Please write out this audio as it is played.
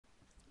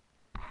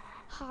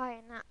Hi,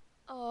 and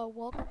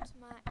welcome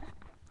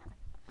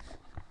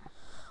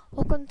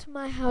to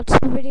my how-to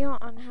video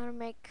on how to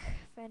make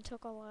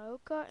phantoka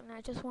lekua. And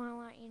I just want to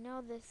let you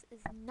know this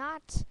is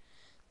not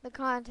the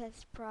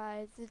contest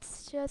prize.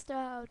 It's just a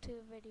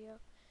how-to video,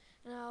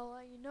 and I'll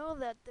let you know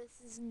that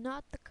this is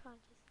not the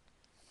contest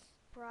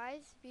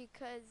prize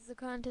because the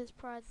contest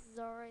prize is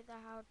already the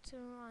how-to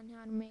on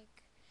how to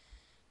make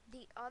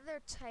the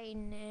other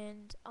Titan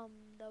and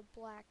the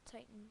black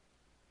Titan.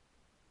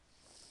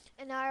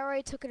 And I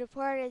already took it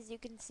apart, as you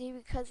can see,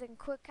 because in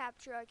quick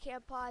capture I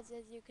can't pause,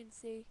 as you can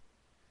see.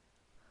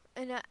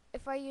 And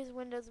if I use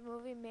Windows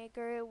Movie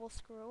Maker, it will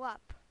screw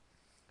up,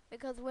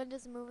 because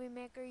Windows Movie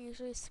Maker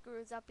usually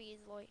screws up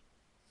easily.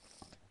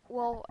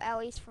 Well, at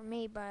least for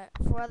me, but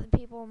for other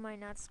people it might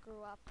not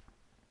screw up.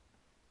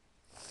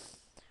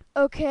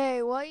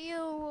 Okay, what you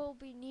will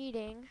be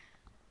needing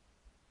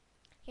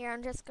here,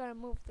 I'm just gonna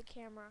move the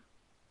camera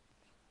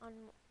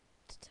on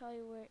to tell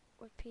you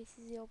what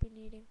pieces you'll be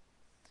needing.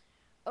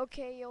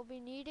 Okay, you'll be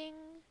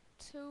needing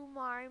 2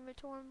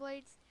 Marimatoran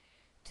blades,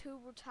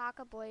 2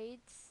 phantoka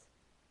blades,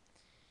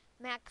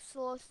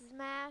 Maxilos's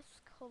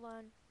mask. Hold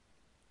on.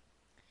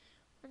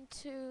 1,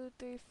 2,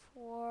 3,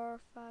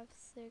 4, 5,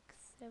 6,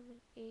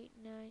 7, 8,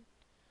 9.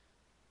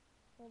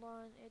 Hold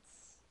on.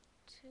 It's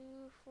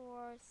 2,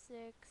 4,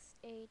 6,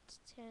 8,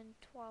 10,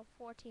 12,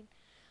 14.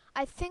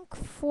 I think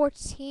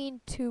 14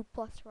 2+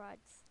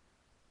 rods.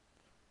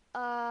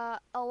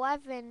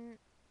 11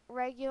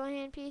 regular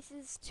hand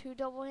pieces, 2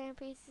 double hand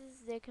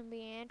pieces. They can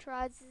be ant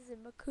rods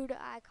and Makuta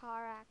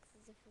car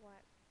axes if you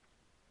want.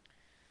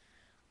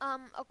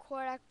 A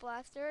Kodak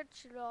blaster. It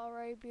should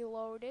already be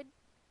loaded.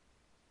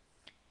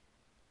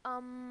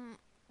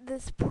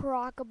 This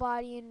phantoka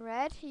body in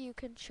red. You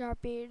can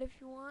Sharpie it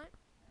if you want.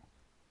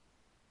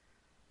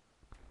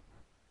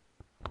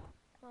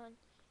 Come on,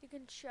 you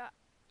can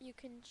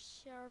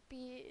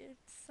Sharpie it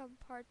some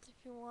parts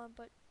if you want,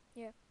 but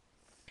yeah.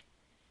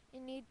 You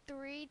need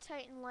 3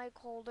 Titan like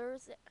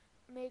holders.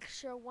 Make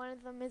sure one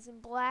of them is in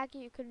black.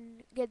 You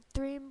can get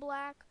 3 in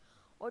black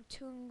or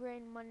 2 in gray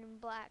and 1 in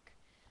black,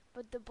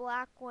 but the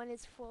black one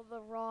is for the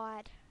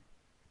rod.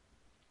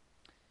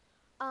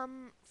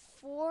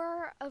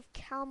 4 of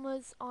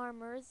Kalma's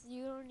armors.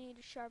 You don't need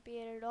to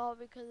Sharpie it at all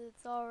because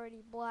it's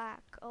already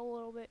black a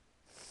little bit.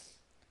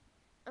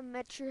 A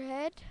Metro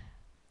head.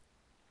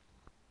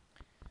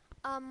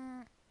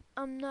 I'm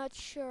not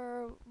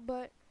sure,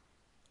 but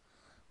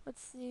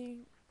let's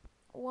see.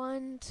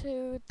 1,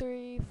 2,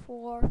 3,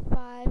 4,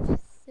 5,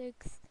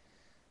 6,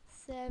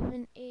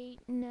 7, 8,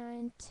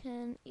 9,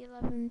 10,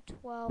 11,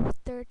 12,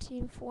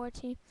 13,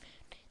 14,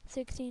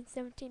 16,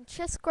 17.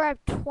 Just grab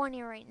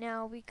 20 right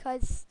now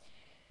because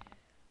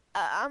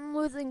I'm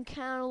losing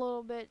count a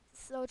little bit,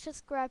 so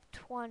just grab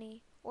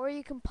 20. Or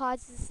you can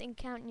pause this and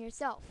count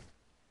yourself.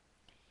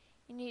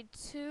 You need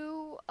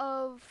 2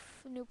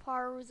 of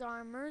Nuparu's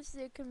armors.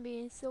 It can be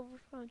in silver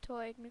from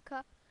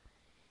Toegnica.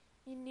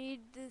 You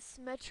need this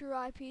Metro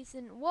eyepiece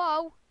in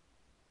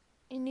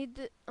You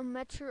need a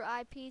Metro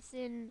eyepiece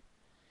in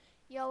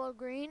yellow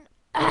green.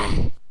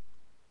 You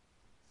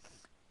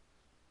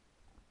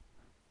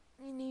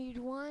need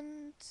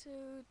 1,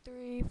 2,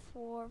 3,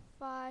 4,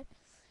 5,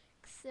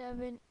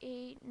 7,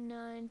 8,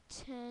 9,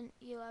 10,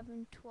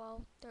 11,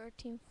 12,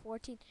 13,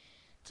 14.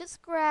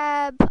 Just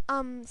grab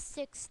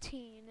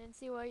 16 and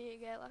see what you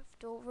get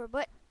left over,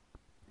 but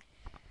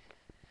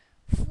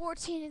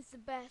 14 is the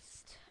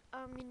best.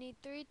 You need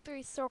 3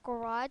 circle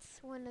rods,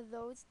 one of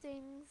those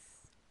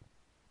things,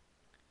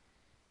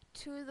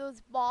 2 of those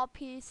ball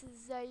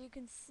pieces that you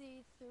can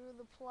see through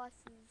the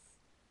pluses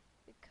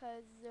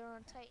because they're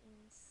on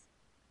Titans.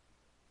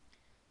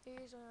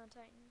 They're usually on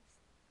Titans.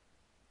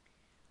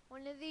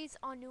 One of these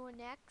on new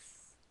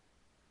necks.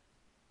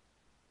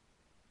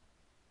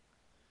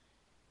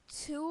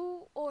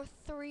 2 or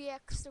 3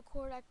 extra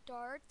Kodak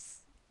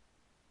darts.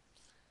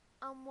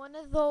 One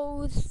of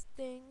those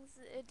things,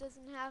 it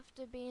doesn't have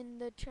to be in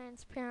the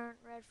transparent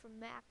red from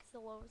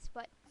Maxilos,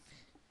 but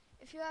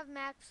if you have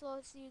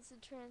Maxilos, use the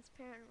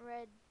transparent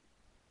red.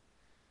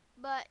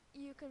 But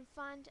you can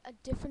find a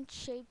different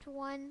shaped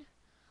one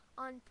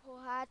on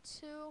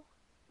Pohatu.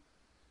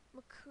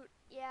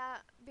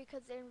 Yeah,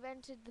 because they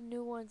invented the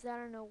new ones. I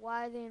don't know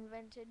why they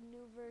invented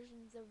new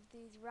versions of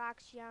these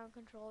Rakshian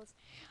controls.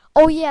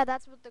 Oh yeah,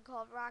 that's what they're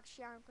called,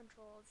 Rakshian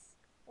controls.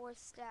 Or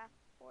staff,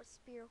 or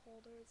spear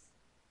holders.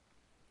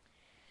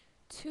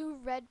 2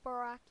 red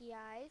Baraki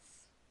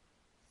eyes.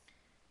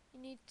 You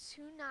need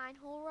 2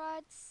 9-hole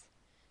rods,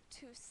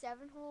 2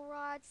 7-hole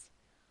rods,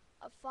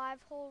 a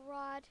 5-hole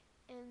rod,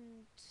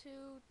 and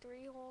 2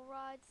 3-hole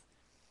rods.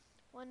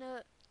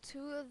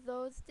 2 of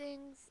those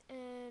things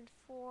and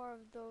 4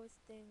 of those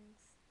things.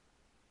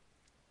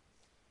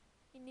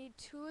 You need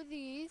 2 of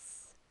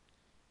these.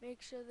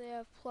 Make sure they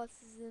have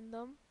pluses in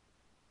them.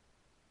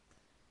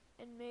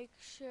 And make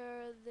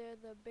sure they're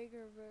the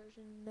bigger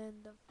version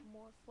than the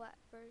more flat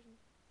version.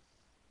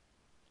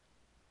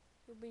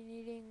 You'll be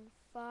needing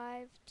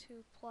 5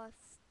 2+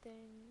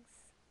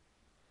 things.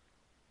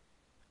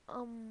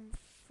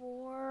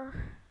 4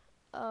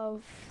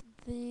 of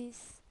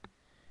these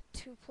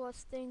 2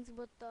 plus things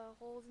with the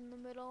holes in the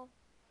middle.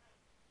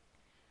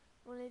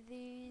 One of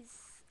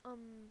these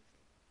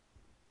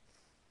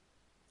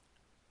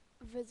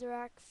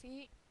Vizirac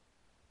feet.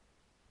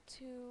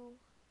 2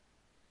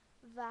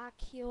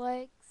 Vacuum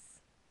legs.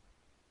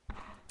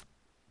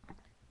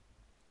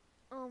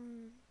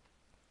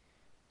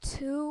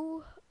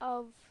 2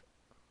 of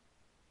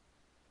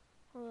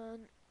hold on.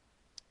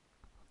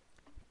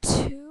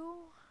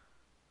 2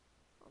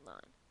 hold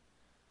on.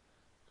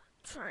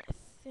 Trying to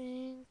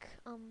think.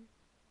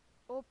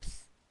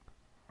 Oops.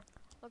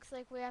 Looks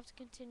like we have to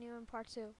continue in part 2.